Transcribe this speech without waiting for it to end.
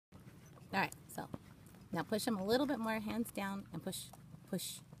All right, so now push him a little bit more, hands down, and push,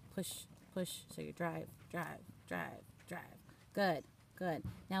 push, push, push. So you drive, drive, drive, drive. Good, good.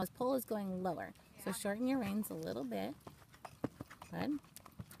 Now his pull is going lower. So shorten your reins a little bit. Good.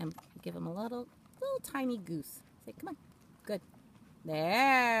 And give him a little tiny goose. Say, come on. Good.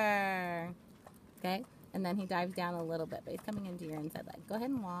 There. Okay. And then he dives down a little bit, but he's coming into your inside leg. Go ahead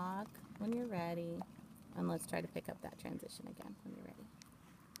and walk when you're ready. And let's try to pick up that transition again when you're ready.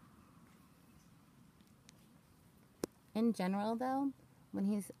 In general, though, when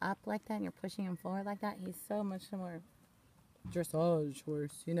he's up like that and you're pushing him forward like that, he's so much more dressage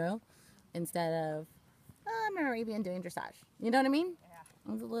horse, you know? Instead of Moravian doing dressage. You know what I mean? Yeah.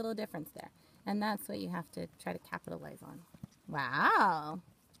 There's a little difference there. And that's what you have to try to capitalize on. Wow.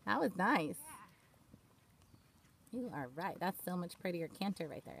 That was nice. You are right. That's so much prettier canter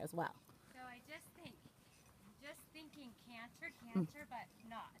right there as well. So I just thinking canter, but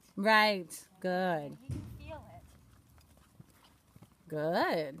not. Right. Good. And he can feel it.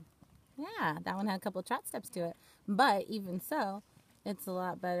 Good. Yeah, that one had a couple of trot steps to it. But even so, it's a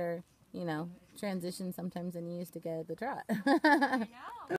lot better, you know, transition sometimes than you used to get at the trot. I know.